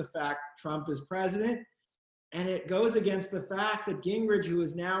against the fact Trump is president, and it goes against the fact that Gingrich, who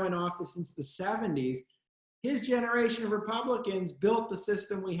is now in office since the 70s, his generation of Republicans built the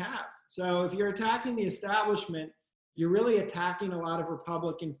system we have. So if you're attacking the establishment, you're really attacking a lot of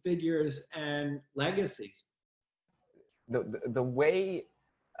Republican figures and legacies. The way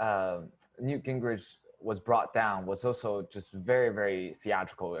Newt Gingrich was brought down was also just very, very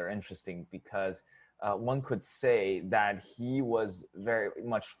theatrical or interesting, because one could say that he was very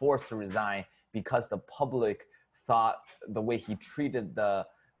much forced to resign because the public thought the way he treated the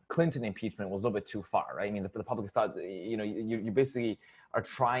Clinton impeachment was a little bit too far, right? I mean, the public thought, you know, you basically are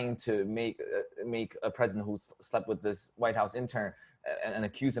trying to make a president who slept with this White House intern and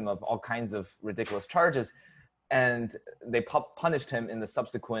accuse him of all kinds of ridiculous charges. And they punished him in the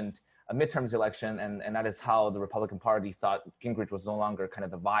subsequent midterms election. And that is how the Republican Party thought Gingrich was no longer kind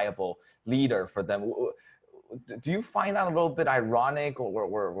of the viable leader for them. Do you find that a little bit ironic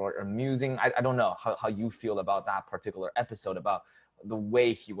or amusing? I don't know how you feel about that particular episode, about the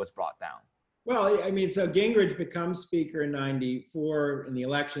way he was brought down. Well, I mean, so Gingrich becomes speaker in 94. In the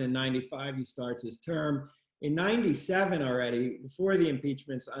election in 95, he starts his term. In 97 already, before the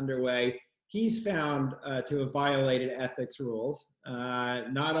impeachment's underway, he's found to have violated ethics rules,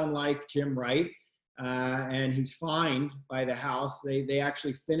 not unlike Jim Wright. And he's fined by the House. They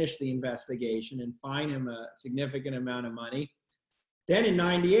actually finish the investigation and fine him a significant amount of money. Then in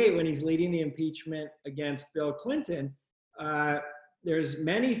 98, when he's leading the impeachment against Bill Clinton, there's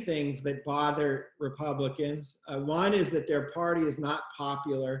many things that bother Republicans. One is that their party is not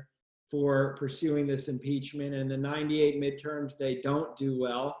popular for pursuing this impeachment. And the 98 midterms, they don't do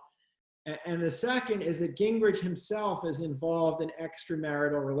well. And the second is that Gingrich himself is involved in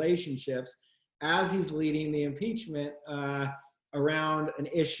extramarital relationships as he's leading the impeachment around an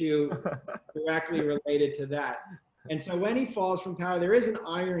issue directly related to that. And so when he falls from power, there is an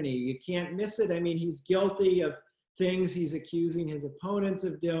irony. You can't miss it. I mean, he's guilty of things he's accusing his opponents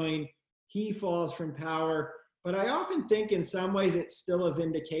of doing. He falls from power. But I often think in some ways it's still a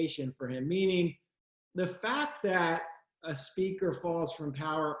vindication for him, meaning the fact that a speaker falls from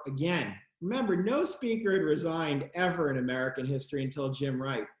power again. Remember, no speaker had resigned ever in American history until Jim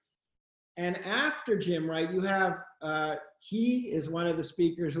Wright. And after Jim Wright, you have, he is one of the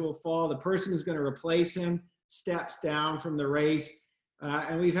speakers who will fall. The person who's going to replace him steps down from the race.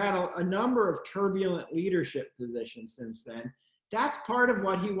 And we've had a number of turbulent leadership positions since then. That's part of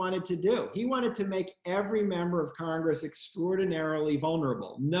what he wanted to do. He wanted to make every member of Congress extraordinarily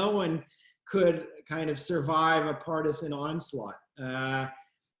vulnerable. No one could kind of survive a partisan onslaught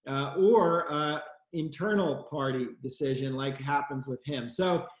or internal party decision like happens with him.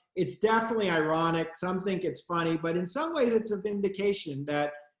 So it's definitely ironic. Some think it's funny, but in some ways it's a vindication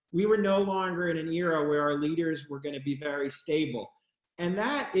that we were no longer in an era where our leaders were going to be very stable. And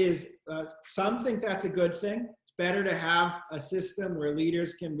that is, some think that's a good thing. It's better to have a system where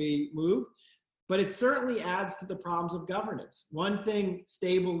leaders can be moved, but it certainly adds to the problems of governance. One thing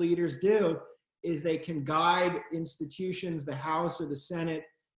stable leaders do is they can guide institutions, the House or the Senate,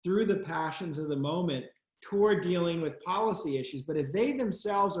 through the passions of the moment toward dealing with policy issues. But if they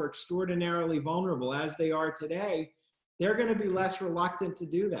themselves are extraordinarily vulnerable, as they are today, they're going to be less reluctant to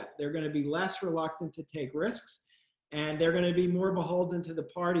do that. They're going to be less reluctant to take risks, and they're going to be more beholden to the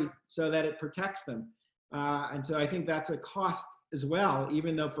party so that it protects them. And so I think that's a cost as well,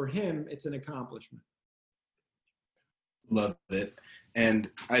 even though for him, it's an accomplishment. Love it.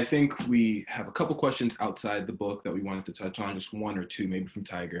 And I think we have a couple questions outside the book that we wanted to touch on, just one or two, maybe from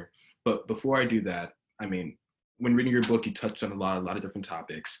Tiger. But before I do that, I mean, when reading your book, you touched on a lot of different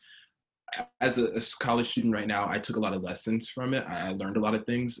topics. as a college student right now, I took a lot of lessons from it. I learned a lot of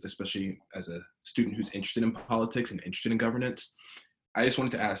things, especially as a student who's interested in politics and interested in governance. I just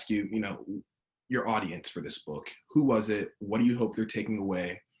wanted to ask you, your audience for this book. Who was it? What do you hope they're taking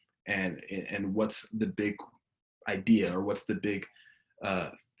away? And what's the big idea, or what's the big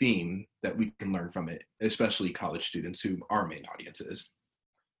theme that we can learn from it, especially college students who our main audience is?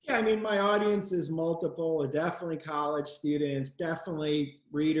 Yeah, I mean, my audience is multiple, definitely college students, definitely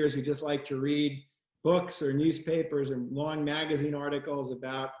readers who just like to read books or newspapers or long magazine articles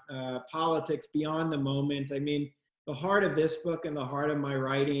about politics beyond the moment. I mean, the heart of this book and the heart of my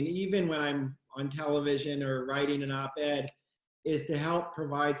writing, even when I'm on television or writing an op-ed, is to help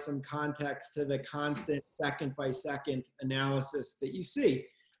provide some context to the constant second by second analysis that you see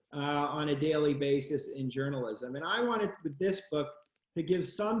on a daily basis in journalism. And I wanted with this book to give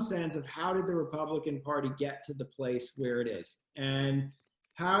some sense of how did the Republican Party get to the place where it is? And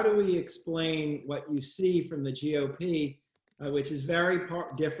how do we explain what you see from the GOP, which is very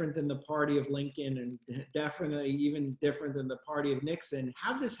different than the party of Lincoln and definitely even different than the party of Nixon?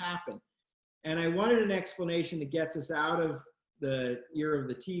 How did this happen? And I wanted an explanation that gets us out of the era of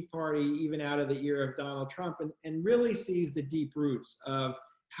the Tea Party, even out of the era of Donald Trump, and really sees the deep roots of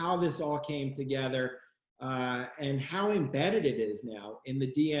how this all came together, and how embedded it is now in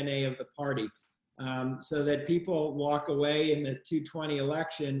the DNA of the party, so that people walk away in the 2020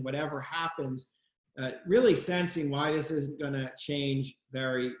 election, whatever happens, really sensing why this isn't going to change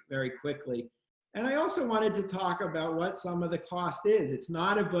very, very quickly. And I also wanted to talk about what some of the cost is. It's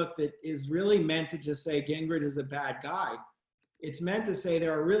not a book that is really meant to just say Gingrich is a bad guy. It's meant to say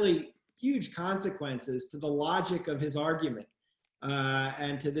there are really huge consequences to the logic of his argument.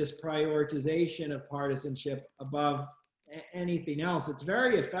 And to this prioritization of partisanship above anything else. It's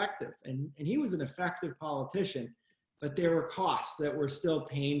very effective. And he was an effective politician, but there were costs that we're still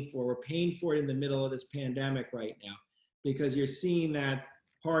paying for. We're paying for it in the middle of this pandemic right now, because you're seeing that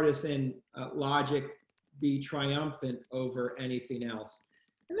partisan logic be triumphant over anything else.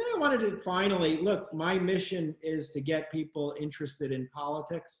 And then I wanted to finally, look, my mission is to get people interested in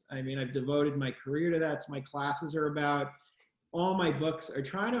politics. I mean, I've devoted my career to that. It's my classes are about. All my books are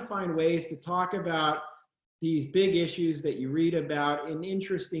trying to find ways to talk about these big issues that you read about in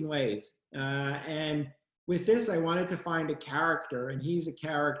interesting ways. And with this, I wanted to find a character, and he's a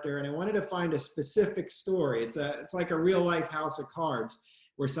character, and I wanted to find a specific story. It's like a real life House of Cards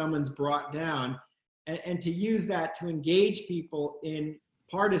where someone's brought down, and to use that to engage people in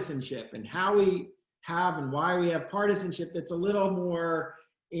partisanship and how we have and why we have partisanship that's a little more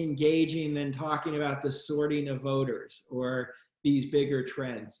engaging than talking about the sorting of voters or these bigger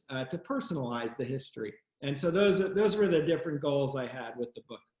trends, to personalize the history. And so those were the different goals I had with the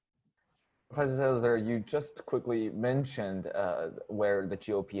book. Professor Zellzer, you just quickly mentioned where the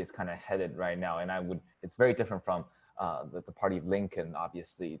GOP is kind of headed right now, and it's very different from the party of Lincoln,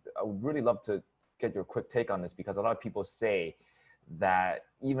 obviously. I would really love to get your quick take on this, because a lot of people say that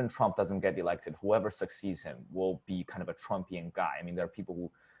even Trump doesn't get elected, whoever succeeds him will be kind of a Trumpian guy. I mean, there are people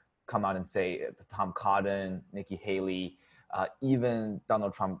who come out and say Tom Cotton, Nikki Haley, even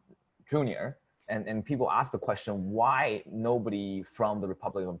Donald Trump Jr. And people ask the question, why nobody from the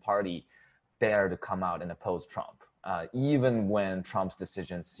Republican Party dare to come out and oppose Trump, even when Trump's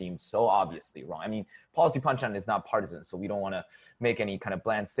decision seems so obviously wrong. I mean, Policy Punchline is not partisan, so we don't want to make any kind of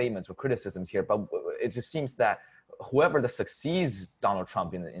bland statements or criticisms here, but it just seems that whoever that succeeds Donald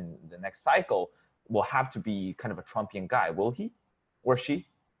Trump in the next cycle will have to be kind of a Trumpian guy. Will he or she?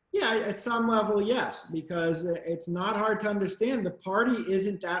 Yeah, at some level, yes, because it's not hard to understand. The party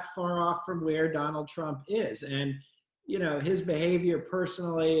isn't that far off from where Donald Trump is. And, his behavior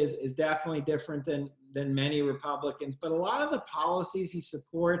personally is definitely different than many Republicans. But a lot of the policies he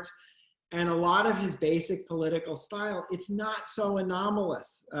supports and a lot of his basic political style, it's not so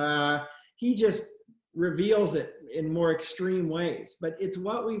anomalous. He just reveals it in more extreme ways. But it's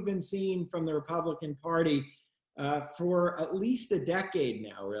what we've been seeing from the Republican Party for at least a decade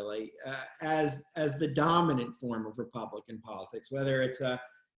now, really, as the dominant form of Republican politics, whether it's a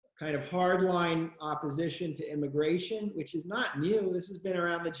kind of hardline opposition to immigration, which is not new. This has been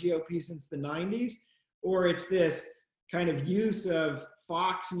around the GOP since the 90s, or it's this kind of use of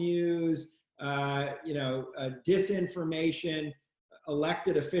Fox News, disinformation,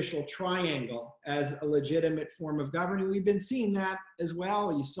 elected official triangle as a legitimate form of government. We've been seeing that as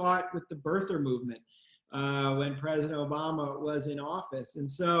well. You saw it with the birther movement when President Obama was in office. And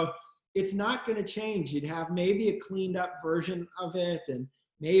so it's not going to change. You'd have maybe a cleaned up version of it and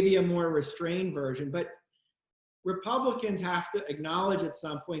maybe a more restrained version, but Republicans have to acknowledge at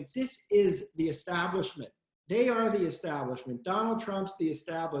some point, this is the establishment. They are the establishment. Donald Trump's the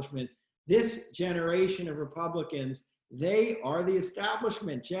establishment. This generation of Republicans, they are the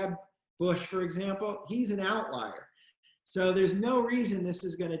establishment. Jeb Bush, for example, he's an outlier. So there's no reason this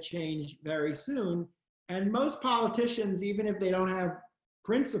is going to change very soon. And most politicians, even if they don't have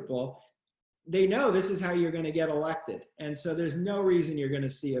principle, they know this is how you're going to get elected. And so there's no reason you're going to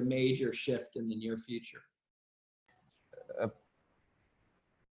see a major shift in the near future.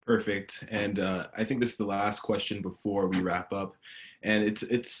 Perfect. And I think this is the last question before we wrap up. And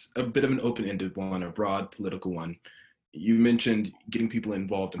it's a bit of an open-ended one, a broad political one. You mentioned getting people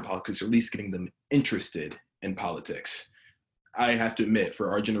involved in politics, or at least getting them interested in politics. I have to admit, for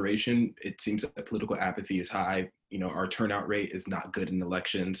our generation, it seems that political apathy is high. You know, our turnout rate is not good in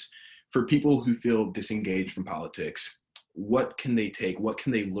elections. For people who feel disengaged from politics, what can they take? What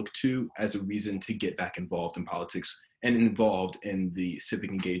can they look to as a reason to get back involved in politics and involved in the civic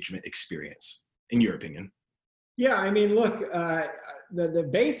engagement experience, in your opinion? Yeah, I mean, look, the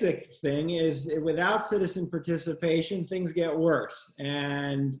basic thing is without citizen participation, things get worse.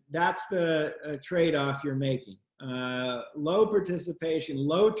 And that's the trade-off you're making. Low participation,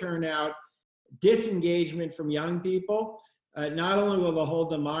 low turnout, disengagement from young people. Not only will the whole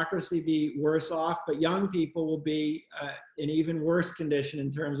democracy be worse off, but young people will be in even worse condition in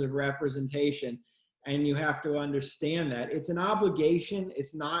terms of representation. And you have to understand that. It's an obligation.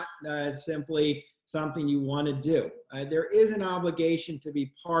 It's not simply something you want to do. There is an obligation to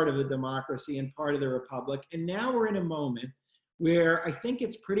be part of the democracy and part of the republic. And now we're in a moment where I think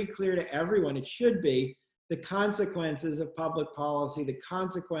it's pretty clear to everyone, it should be, the consequences of public policy, the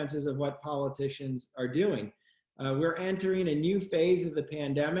consequences of what politicians are doing. We're entering a new phase of the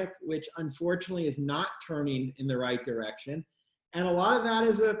pandemic, which unfortunately is not turning in the right direction. And a lot of that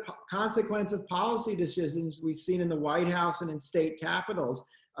is a consequence of policy decisions we've seen in the White House and in state capitals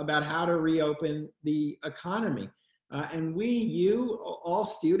about how to reopen the economy. And you, all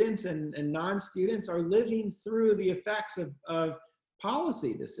students and non-students, are living through the effects of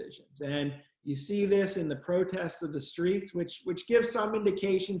policy decisions. And you see this in the protests of the streets, which gives some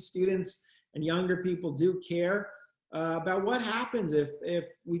indication students and younger people do care about what happens if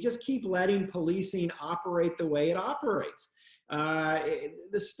we just keep letting policing operate the way it operates.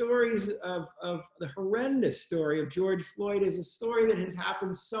 The stories of the horrendous story of George Floyd is a story that has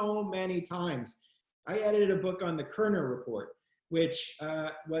happened so many times. I edited a book on the Kerner Report, which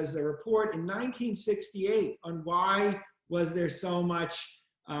was a report in 1968 on why was there so much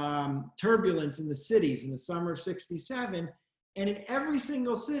turbulence in the cities in the summer of '67. And in every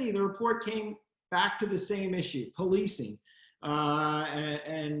single city, the report came back to the same issue: policing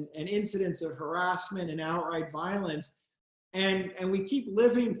and incidents of harassment and outright violence. And we keep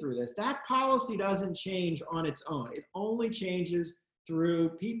living through this. That policy doesn't change on its own. It only changes through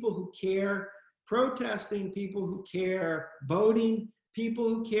people who care, protesting, people who care, voting, people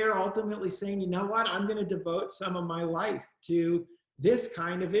who care, ultimately saying, you know what, I'm going to devote some of my life to this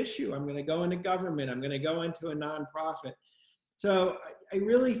kind of issue. I'm going to go into government. I'm going to go into a nonprofit. So I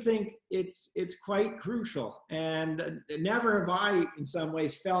really think it's quite crucial. And never have I, in some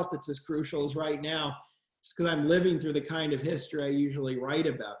ways, felt it's as crucial as right now, just because I'm living through the kind of history I usually write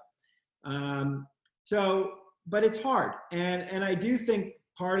about. But it's hard. And I do think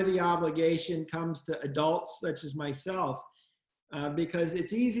part of the obligation comes to adults such as myself, because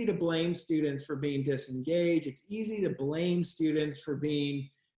it's easy to blame students for being disengaged. It's easy to blame students for being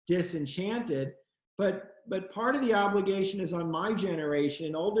disenchanted. But part of the obligation is on my generation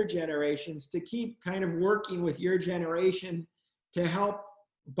and older generations to keep kind of working with your generation to help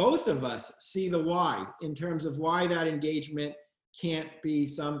both of us see the why, in terms of why that engagement can't be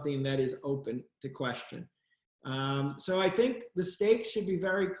something that is open to question. So I think the stakes should be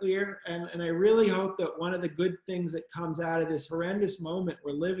very clear. And I really hope that one of the good things that comes out of this horrendous moment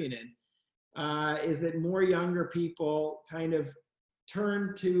we're living in is that more younger people kind of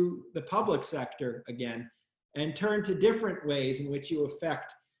turn to the public sector again and turn to different ways in which you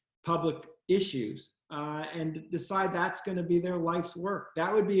affect public issues and decide that's going to be their life's work.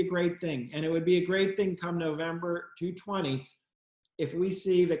 That would be a great thing. And it would be a great thing come November 2020 if we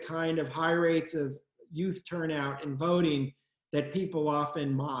see the kind of high rates of youth turnout and voting that people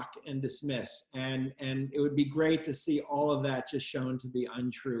often mock and dismiss. And it would be great to see all of that just shown to be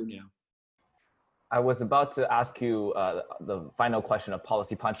untrue now. I was about to ask you the final question of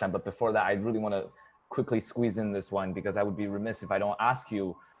Policy Punchline, but before that, I really want to quickly squeeze in this one, because I would be remiss if I don't ask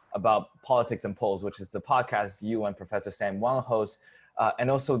you about Politics and Polls, which is the podcast you and Professor Sam Wang host,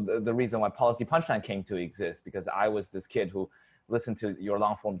 and also the reason why Policy Punchline came to exist, because I was this kid who listened to your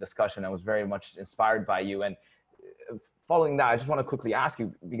long form discussion and was very much inspired by you. And following that, I just want to quickly ask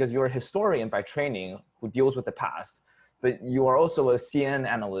you, because you're a historian by training who deals with the past, but you are also a CNN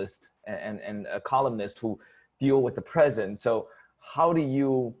analyst and a columnist who deal with the present. So how do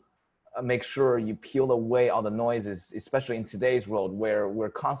you make sure you peel away all the noises, especially in today's world where we're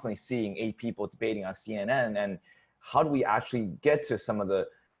constantly seeing 8 people debating on CNN? And how do we actually get to some of the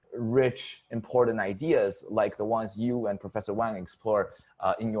rich, important ideas like the ones you and Professor Wang explore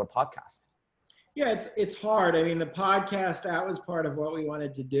in your podcast? Yeah, it's hard. I mean, the podcast, that was part of what we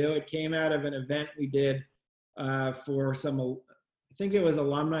wanted to do. It came out of an event we did for some, I think it was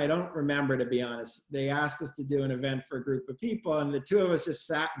alumni. I don't remember, to be honest. They asked us to do an event for a group of people, and the two of us just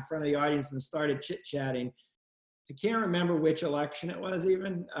sat in front of the audience and started chit-chatting. I can't remember which election it was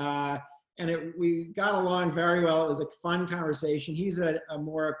even. We got along very well. It was a fun conversation. He's a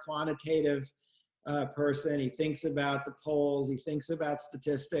more quantitative person. He thinks about the polls, he thinks about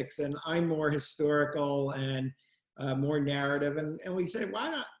statistics, and I'm more historical and more narrative. And we said, why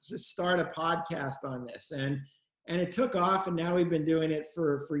not just start a podcast on this? And it took off, and now we've been doing it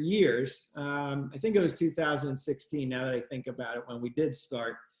for years. I think it was 2016, now that I think about it, when we did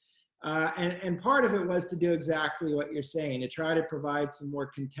start. And part of it was to do exactly what you're saying, to try to provide some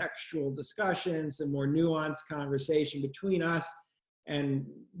more contextual discussion, some more nuanced conversation between us. And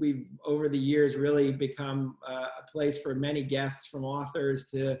we've, over the years, really become a place for many guests, from authors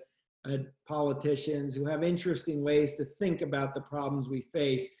to politicians, who have interesting ways to think about the problems we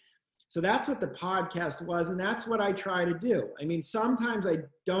face. So that's what the podcast was, and that's what I try to do. I mean, sometimes I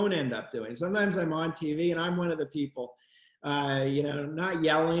don't end up doing. Sometimes I'm on TV, and I'm one of the people, not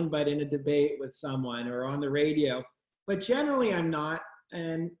yelling, but in a debate with someone, or on the radio. But generally, I'm not,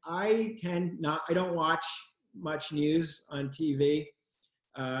 and I don't watch much news on TV.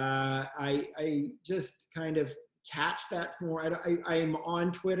 I just kind of catch that from where I'm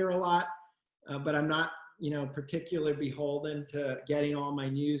on Twitter a lot, but I'm not, particularly beholden to getting all my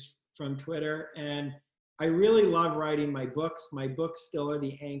news from Twitter. And I really love writing my books. My books still are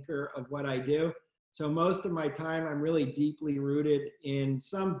the anchor of what I do. So most of my time, I'm really deeply rooted in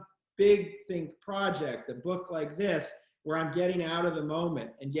some big think project, a book like this, where I'm getting out of the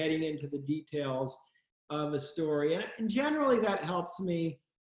moment and getting into the details of a story. And generally that helps me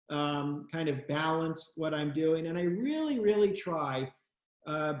kind of balance what I'm doing. And I really, really try,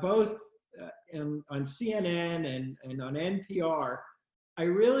 both on CNN and on NPR, I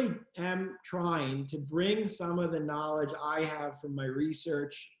really am trying to bring some of the knowledge I have from my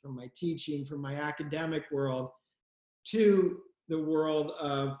research, from my teaching, from my academic world, to the world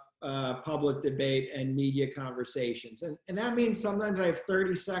of public debate and media conversations. And that means sometimes I have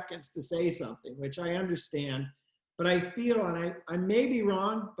 30 seconds to say something, which I understand, but I feel, and I may be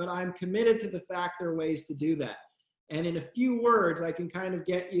wrong, but I'm committed to the fact there are ways to do that. And in a few words, I can kind of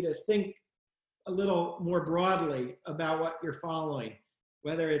get you to think a little more broadly about what you're following,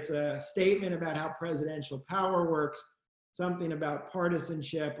 whether it's a statement about how presidential power works, something about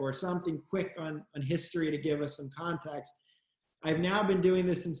partisanship, or something quick on history to give us some context. I've now been doing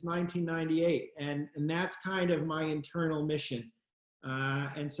this since 1998, and that's kind of my internal mission.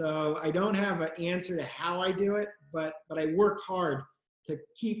 And so I don't have an answer to how I do it, but I work hard to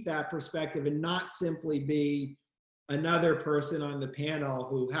keep that perspective and not simply be another person on the panel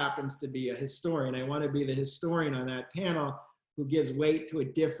who happens to be a historian. I want to be the historian on that panel who gives weight to a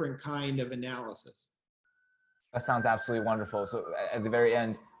different kind of analysis. That sounds absolutely wonderful. So at the very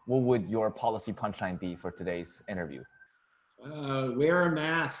end, what would your policy punchline be for today's interview? Wear a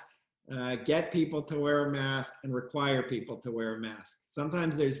mask, get people to wear a mask, and require people to wear a mask.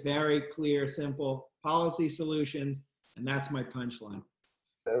 Sometimes there's very clear, simple policy solutions, and that's my punchline.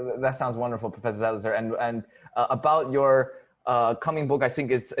 That sounds wonderful, Professor Zelizer. And about your coming book, I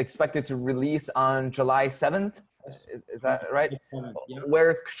think it's expected to release on July 7th. Is that right? Yep.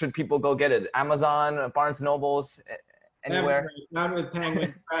 Where should people go get it? Amazon, Barnes & Nobles, anywhere? Not with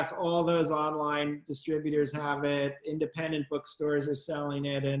Penguin Press. All those online distributors have it. Independent bookstores are selling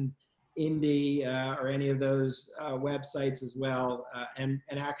it, and Indie or any of those websites as well. And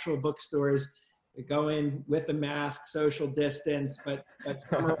actual bookstores go in with a mask, social distance, but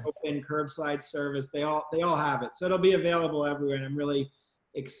some are open, curbside service. They all have it. So it'll be available everywhere. And I'm really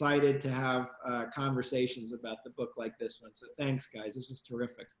excited to have conversations about the book like this one. So thanks, guys. This was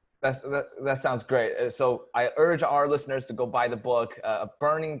terrific. That sounds great. So I urge our listeners to go buy the book,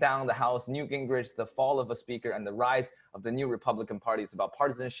 Burning Down the House, Newt Gingrich, The Fall of a Speaker, and the Rise of the New Republican Party. It's about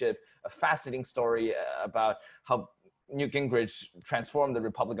partisanship, a fascinating story about how Newt Gingrich transformed the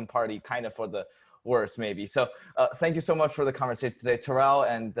Republican Party kind of for the worse, maybe. So thank you so much for the conversation today, Terrell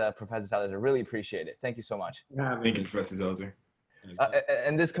and Professor Zelizer. Really appreciate it. Thank you so much. Thank you, Professor Zelizer.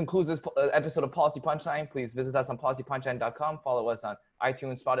 And this concludes this episode of Policy Punchline. Please visit us on policypunchline.com. Follow us on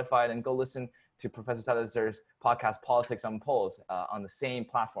iTunes, Spotify, and go listen to Professor Salazar's podcast, Politics on Polls, on the same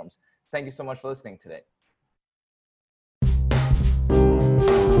platforms. Thank you so much for listening today.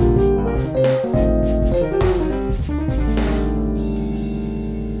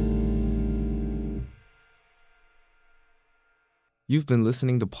 You've been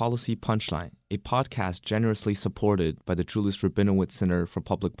listening to Policy Punchline, a podcast generously supported by the Julius Rabinowitz Center for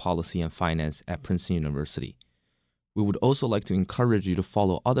Public Policy and Finance at Princeton University. We would also like to encourage you to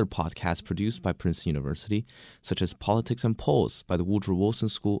follow other podcasts produced by Princeton University, such as Politics and Polls by the Woodrow Wilson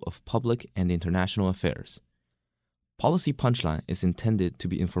School of Public and International Affairs. Policy Punchline is intended to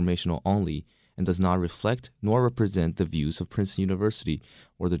be informational only and does not reflect nor represent the views of Princeton University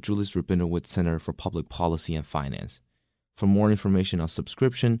or the Julius Rabinowitz Center for Public Policy and Finance. For more information on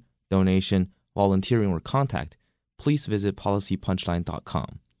subscription, donation, volunteering, or contact, please visit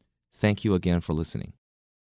policypunchline.com. Thank you again for listening.